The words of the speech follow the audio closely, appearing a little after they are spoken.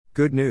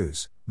Good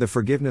news, the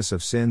forgiveness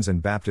of sins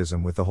and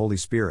baptism with the Holy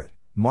Spirit,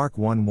 Mark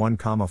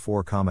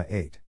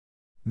 1:1-4-8.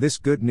 This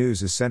good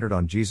news is centered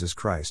on Jesus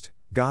Christ,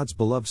 God's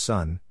beloved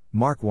Son,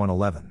 Mark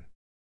 1:11.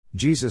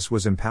 Jesus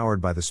was empowered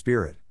by the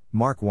Spirit,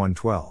 Mark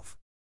 1:12.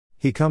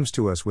 He comes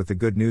to us with the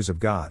good news of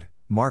God,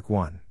 Mark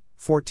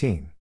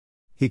 1:14.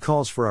 He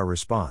calls for our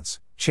response,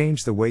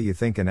 change the way you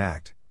think and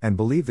act, and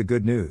believe the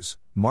good news,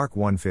 Mark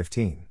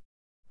 1:15.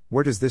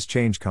 Where does this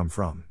change come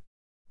from?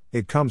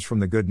 It comes from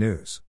the good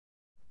news.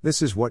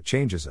 This is what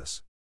changes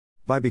us.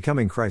 By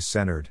becoming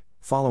Christ-centered,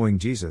 following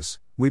Jesus,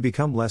 we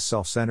become less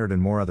self-centered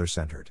and more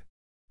other-centered.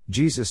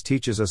 Jesus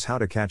teaches us how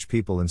to catch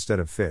people instead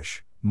of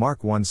fish,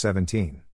 Mark 1:17.